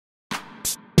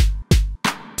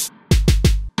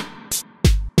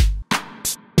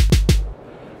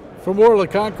From World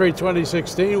of Concrete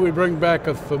 2016, we bring back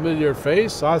a familiar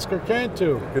face, Oscar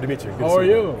Cantu. Good to meet you. Good How are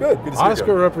you? Good to see you.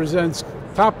 Oscar represents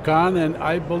Topcon, and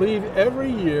I believe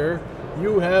every year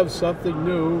you have something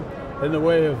new in the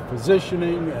way of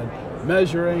positioning and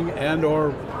measuring and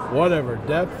or whatever,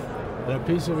 depth, and a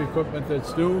piece of equipment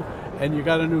that's new, and you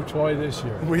got a new toy this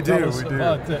year. We Tell do, us we do.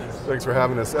 about this. Thanks for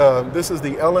having us. This is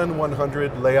the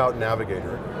LN100 Layout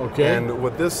Navigator. Okay. And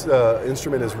what this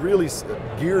instrument is really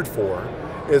geared for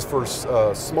is for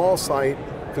small site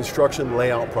construction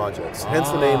layout projects, hence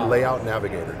the name Layout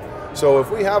Navigator. So if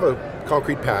we have a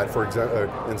concrete pad, for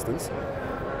instance,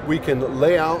 we can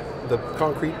lay out the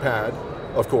concrete pad,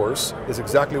 of course, is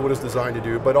exactly what it's designed to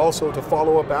do, but also to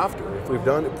follow up after. If we've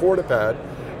poured a pad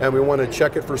and we want to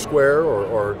check it for square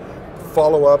or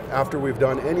follow up after we've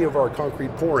done any of our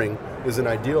concrete pouring, is an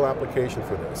ideal application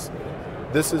for this.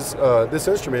 This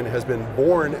instrument has been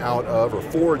born out of, or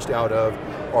forged out of,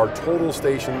 our total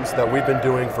stations that we've been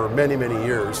doing for many, many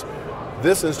years.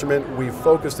 This instrument, we've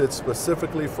focused it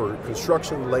specifically for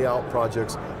construction layout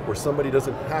projects where somebody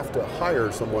doesn't have to hire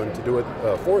someone to do it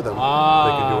for them. They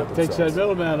can do it themselves. Takes that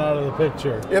middleman out of the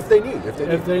picture. If they need.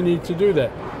 If they need to do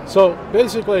that. So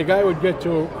basically a guy would get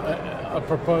to a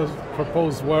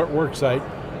proposed work site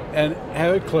and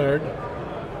have it cleared,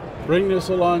 bring this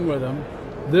along with him.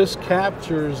 This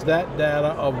captures that data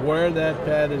of where that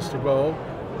pad is to go,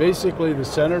 basically the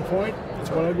center point,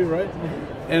 that's what I'd be right?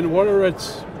 Mm-hmm. And what are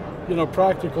its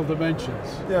practical dimensions?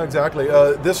 Yeah, exactly.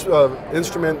 This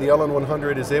instrument, the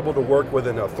LN100, is able to work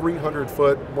within a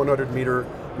 300-foot, 100-meter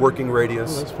working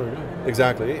radius. Oh, that's pretty good.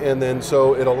 Exactly, and then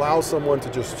so it allows someone to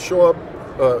just show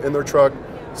up in their truck,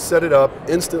 set it up,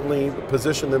 instantly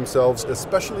position themselves,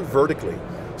 especially vertically.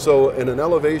 So in an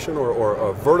elevation or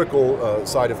a vertical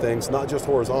side of things, not just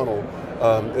horizontal,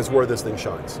 is where this thing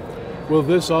shines. Will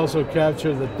this also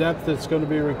capture the depth that's going to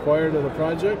be required of the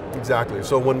project? Exactly.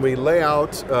 So when we lay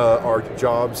out our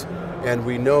jobs and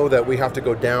we know that we have to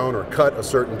go down or cut a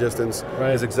certain distance,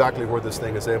 is exactly where this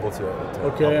thing is able to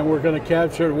okay, help. And we're going to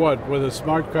capture what? With a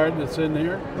smart card that's in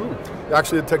here?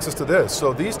 Actually, it takes us to this.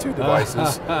 So these two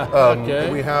devices,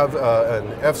 we have an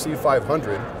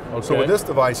FC500. Okay. So what this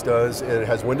device does, it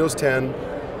has Windows 10,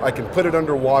 I can put it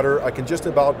underwater, I can just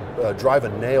about drive a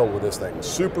nail with this thing.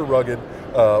 Super rugged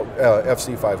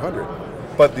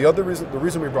FC500. But the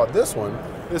reason we brought this one,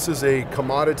 this is a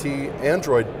commodity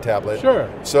Android tablet. Sure.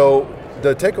 So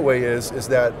the takeaway is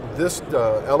that this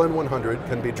LN100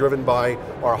 can be driven by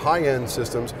our high-end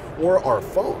systems or our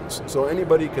phones. So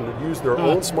anybody can use their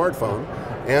own smartphone,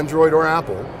 Android or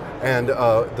Apple, and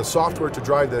the software to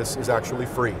drive this is actually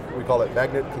free. We call it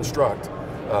Magnet Construct,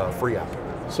 free app.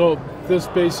 So this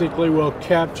basically will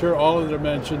capture all of the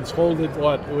dimensions, hold it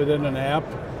within an app?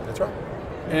 That's right.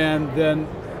 And then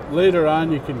later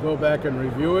on you can go back and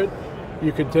review it.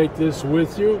 You can take this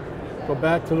with you, go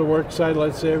back to the work site,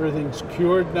 let's say everything's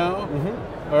cured now,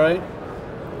 all right?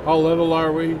 How level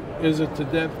are we? Is it to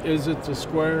depth? Is it to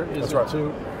square? Is it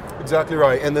to... Exactly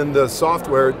right, and then the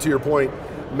software, to your point,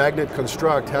 Magnet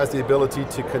Construct has the ability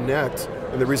to connect,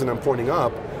 and the reason I'm pointing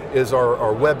up is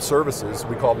our web services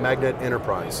we call Magnet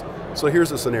Enterprise. So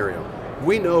here's a scenario.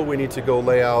 We know we need to go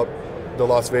lay out the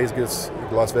Las Vegas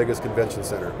Convention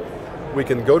Center. We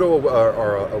can go to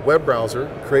a web browser,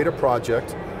 create a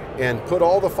project, and put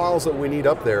all the files that we need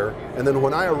up there, and then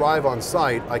when I arrive on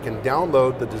site, I can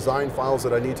download the design files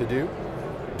that I need to do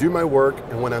my work,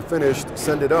 and when I'm finished,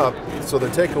 send it up. So the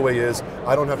takeaway is,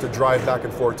 I don't have to drive back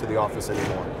and forth to the office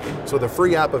anymore. So the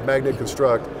free app of Magnet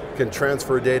Construct can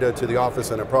transfer data to the office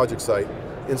and a project site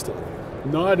instantly.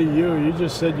 Naughty you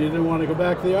just said you didn't want to go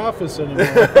back to the office anymore.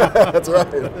 That's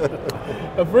right.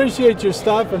 Appreciate you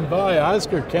stopping by.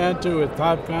 Oscar Cantu at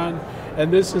Topcon,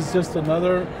 and this is just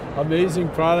another amazing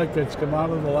product that's come out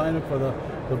of the lineup for the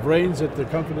brains at the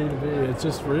company to be. It's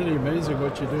just really amazing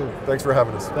what you do. Thanks for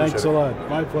having us. Thanks a lot.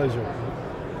 My pleasure.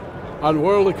 On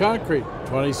World of Concrete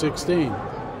 2016.